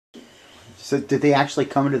So did they actually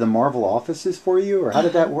come into the Marvel offices for you, or how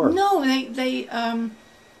did that work? No, they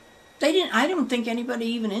didn't. I don't think anybody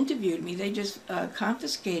even interviewed me. They just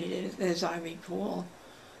confiscated it, as I recall.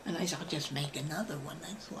 And I said, I'll just make another one.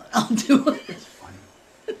 That's what I'll do. That's funny.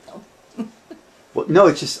 Well, no,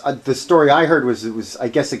 it's just the story I heard was I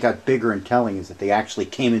guess it got bigger and telling is that they actually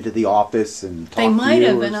came into the office and talked to you. They might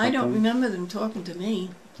have, and something. I don't remember them talking to me.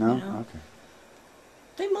 No, You know? okay.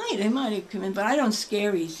 They might have come in, but I don't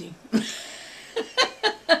scare easy.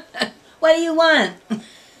 What do you want?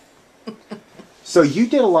 So you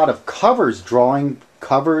did a lot of covers, drawing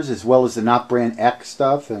covers, as well as the Not Brand X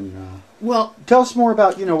stuff, and Well, tell us more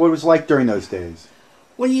about what it was like during those days.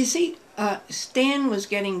 well, you see, Stan was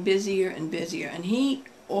getting busier and busier, and he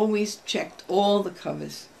always checked all the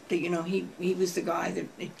covers. He was the guy that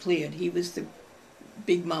it cleared. He was the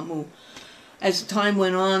big mamu. As time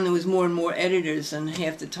went on, there was more and more editors, and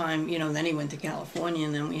half the time, then he went to California,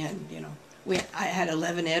 and then we had, I had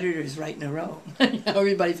 11 editors right in a row.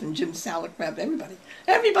 Everybody from Jim Salacrap, everybody.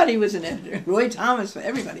 Everybody was an editor. Roy Thomas,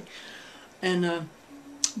 everybody. And,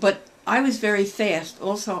 but I was very fast.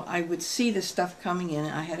 Also, I would see the stuff coming in.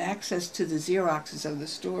 I had access to the Xeroxes of the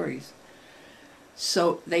stories.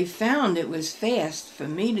 So they found it was fast for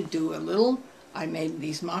me to do a little. I made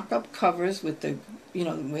these mock-up covers with the,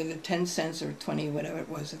 where the 10 cents or 20, whatever it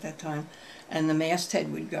was at that time, and the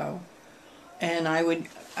masthead would go. And I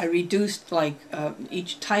reduced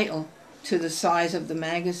each title to the size of the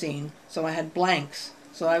magazine. So I had blanks.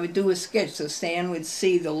 So I would do a sketch. So Stan would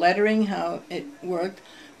see the lettering, how it worked,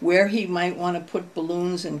 where he might want to put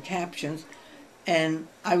balloons and captions. And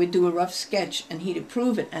I would do a rough sketch and he'd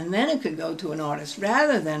approve it. And then it could go to an artist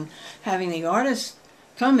rather than having the artist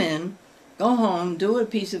come in, go home, do a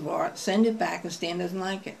piece of art, send it back, and Stan doesn't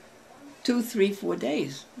like it. 2, 3, 4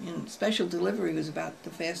 days. And special delivery was about the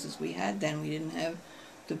fastest we had then. We didn't have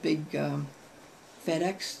the big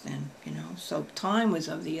FedEx then, So time was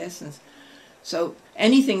of the essence. So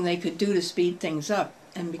anything they could do to speed things up,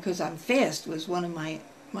 and because I'm fast was one of my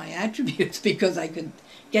attributes, because I could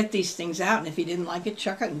get these things out, and if he didn't like it,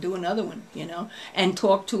 chuck it and do another one, and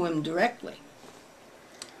talk to him directly.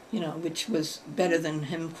 Which was better than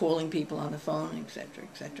him calling people on the phone, etc.,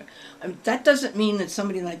 etc. That doesn't mean that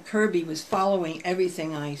somebody like Kirby was following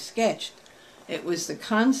everything I sketched. It was the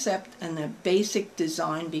concept and the basic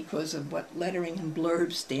design because of what lettering and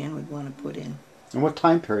blurbs Stan would want to put in. And what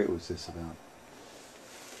time period was this about?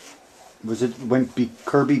 Was it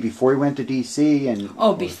Kirby before he went to D.C.?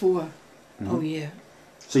 Before. Mm-hmm. Oh, yeah.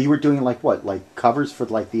 So you were doing like covers for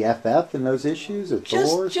like the FF in those issues, or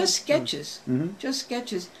Thor? Just sketches, mm-hmm. Just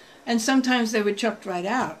sketches, and sometimes they were chucked right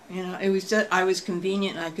out. It was just, I was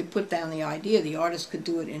convenient, and I could put down the idea. The artist could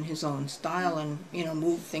do it in his own style, and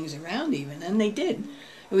move things around even, and they did.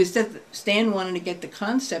 It was that Stan wanted to get the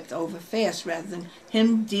concept over fast rather than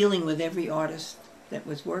him dealing with every artist that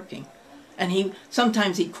was working. And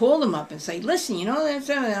sometimes he'd call them up and say, listen,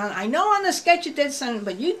 I know on the sketch you did something,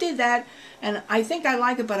 but you did that, and I think I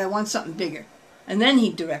like it, but I want something bigger. And then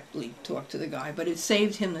he'd directly talk to the guy, but it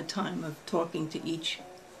saved him the time of talking to each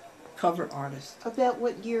cover artist. About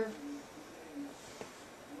what year?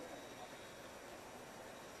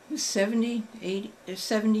 It was 70, 80,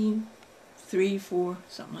 73, 4,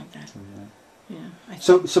 something like that. Mm-hmm. Yeah.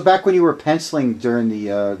 So back when you were penciling during the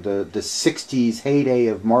 60s heyday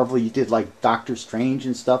of Marvel, you did like Doctor Strange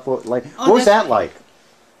and stuff. What was that like?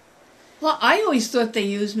 Well, I always thought they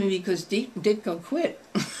used me because Ditko quit.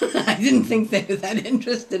 I didn't think they were that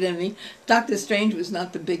interested in me. Doctor Strange was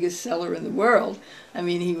not the biggest seller in the world. I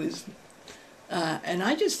mean, he was... and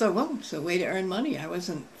I just thought, well, it's a way to earn money. I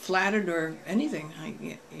wasn't flattered or anything.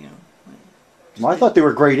 Well, I thought they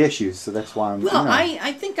were great issues, so that's why I'm... Well,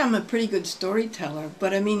 I think I'm a pretty good storyteller,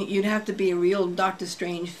 but I mean, you'd have to be a real Doctor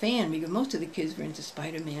Strange fan, because most of the kids were into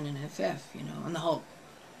Spider-Man and FF, and the Hulk.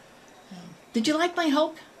 Did you like my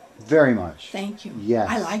Hulk? Very much. Thank you. Yes.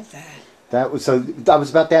 I like that. That was so. I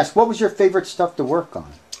was about to ask, what was your favorite stuff to work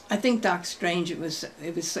on? I think Doc Strange. It was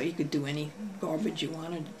so you could do any garbage you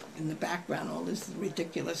wanted in the background. All these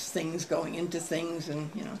ridiculous things going into things,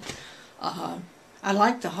 and I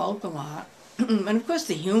liked the Hulk a lot. And of course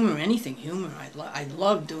the humor, anything humor. I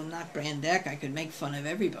loved doing Not Brand Deck. I could make fun of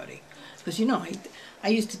everybody, because I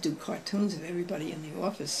used to do cartoons of everybody in the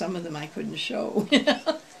office. Some of them I couldn't show.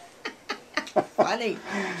 Funny.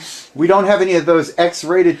 We don't have any of those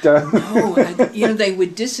X-rated... No, they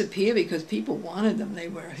would disappear because people wanted them. They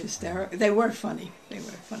were hysterical. They were funny.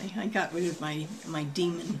 I got rid of my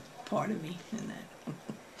demon part of me in that.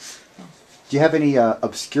 Do you have any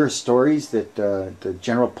obscure stories that the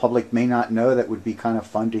general public may not know that would be kind of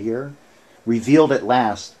fun to hear? Revealed at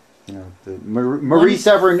last. You know, the Marie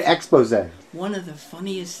Severin expose. One of the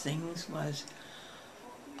funniest things was,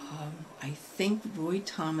 I think Roy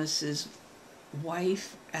Thomas's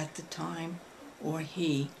wife at the time, or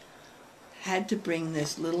he, had to bring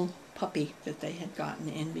this little puppy that they had gotten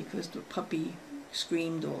in because the puppy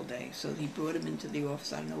screamed all day. So he brought him into the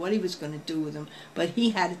office. I don't know what he was going to do with him, but he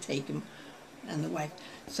had to take him, and the wife.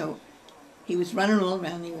 So he was running all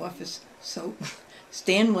around the office. So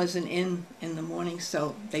Stan wasn't in the morning,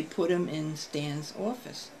 so they put him in Stan's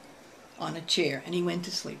office on a chair, and he went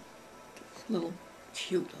to sleep. Little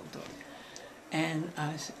cute little dog. And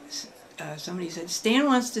somebody said, Stan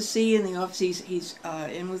wants to see you in the office. He's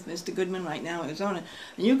in with Mr. Goodman right now, Arizona.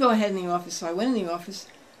 And you go ahead in the office. So I went in the office,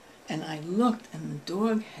 and I looked, and the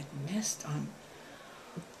dog had messed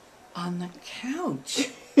on the couch.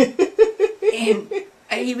 And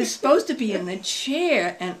he was supposed to be in the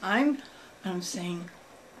chair, and I'm saying,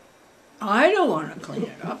 I don't want to clean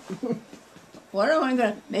it up. What am I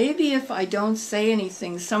going to... Maybe if I don't say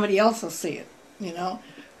anything, somebody else will see it, you know?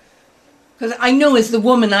 Because I knew as the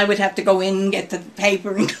woman I would have to go in and get the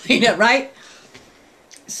paper and clean it, right?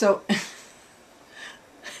 So,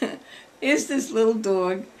 here's this little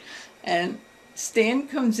dog, and Stan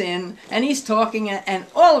comes in, and he's talking, and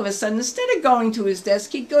all of a sudden, instead of going to his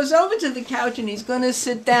desk, he goes over to the couch, and he's going to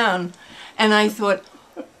sit down. And I thought,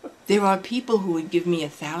 there are people who would give me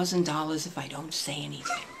 $1,000 if I don't say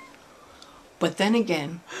anything. But then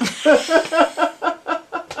again...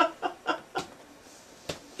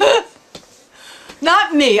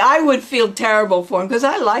 Not me. I would feel terrible for him because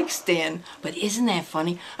I like Stan. But isn't that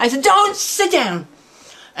funny? I said, don't sit down.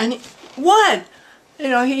 And what? You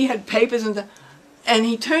know, he had papers and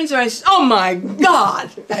he turns around and says, oh my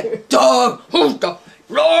God, that dog, who's the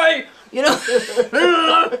Roy? You know?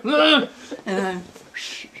 And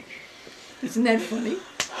isn't that funny?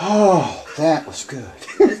 Oh, that was good.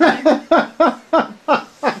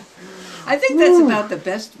 I think that's about the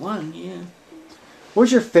best one, yeah. What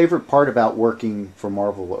was your favorite part about working for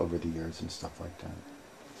Marvel over the years and stuff like that?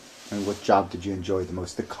 And what job did you enjoy the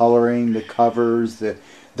most? The coloring, the covers, the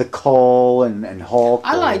Cull and Hulk?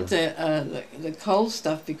 I liked the Cull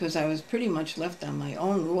stuff because I was pretty much left on my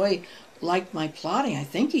own. Roy liked my plotting. I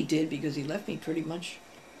think he did because he left me pretty much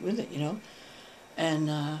with it, you know.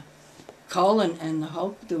 And Cull and the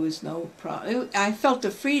Hulk, there was no problem. I felt the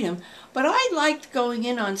freedom, but I liked going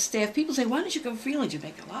in on staff. People say, why don't you go freelance? You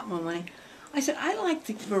make a lot more money. I said, I like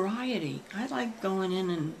the variety. I like going in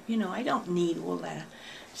and, you know, I don't need all that.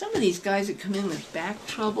 Some of these guys that come in with back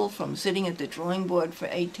trouble from sitting at the drawing board for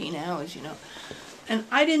 18 hours, you know. And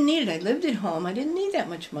I didn't need it. I lived at home. I didn't need that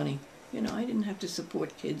much money. You know, I didn't have to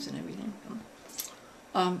support kids and everything.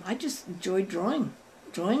 I just enjoyed drawing.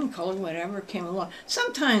 Drawing, coloring, whatever came along.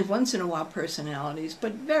 Sometimes, once in a while, personalities,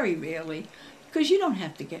 but very rarely, because you don't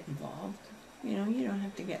have to get involved. You know, you don't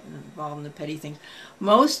have to get involved in the petty things.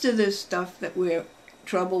 Most of the stuff that where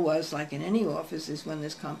trouble was, like in any office, is when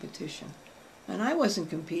there's competition. And I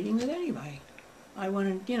wasn't competing with anybody. I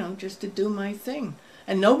wanted, you know, just to do my thing.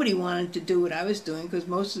 And nobody wanted to do what I was doing because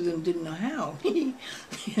most of them didn't know how. You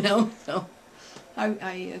know, so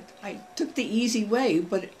I took the easy way,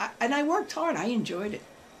 but I worked hard. I enjoyed it.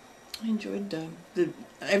 I enjoyed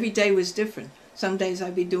every day was different. Some days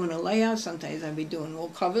I'd be doing a layout. Some days I'd be doing all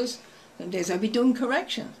covers. Some days I'd be doing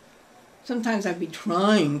corrections. Sometimes I'd be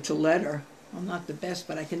trying to letter. I'm not the best,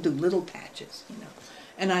 but I can do little patches, you know.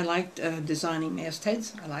 And I liked designing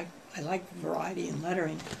mastheads. I like variety in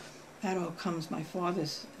lettering. That all comes my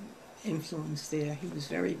father's influence there. He was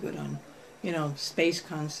very good on, you know, space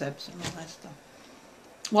concepts and all that stuff.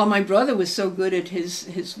 While my brother was so good at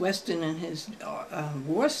his Western and his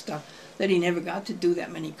war stuff that he never got to do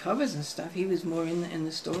that many covers and stuff. He was more in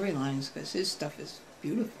the storylines because his stuff is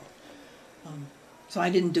beautiful. So I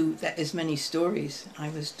didn't do that as many stories. I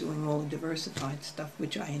was doing all the diversified stuff,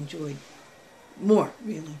 which I enjoyed more,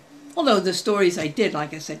 really. Although the stories I did,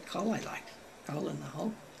 like I said, Cull I liked. Cull and the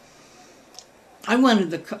Hulk. I wanted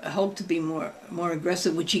the Hulk to be more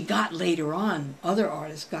aggressive, which he got later on. Other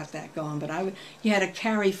artists got that going, but he had a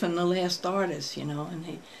carry from the last artist, you know,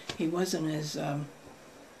 and he wasn't as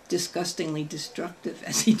disgustingly destructive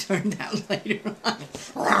as he turned out later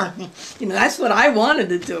on. You know, that's what I wanted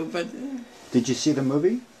to do, but... Did you see the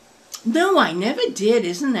movie? No, I never did.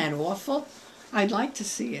 Isn't that awful? I'd like to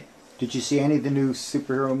see it. Did you see any of the new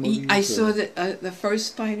superhero movies? I saw the first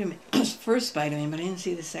Spider-Man, but I didn't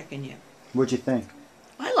see the second yet. What'd you think?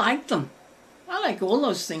 I liked them. I like all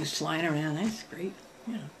those things flying around. That's great.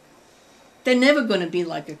 You know, they're never going to be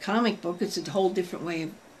like a comic book. It's a whole different way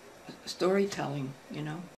of storytelling, you know.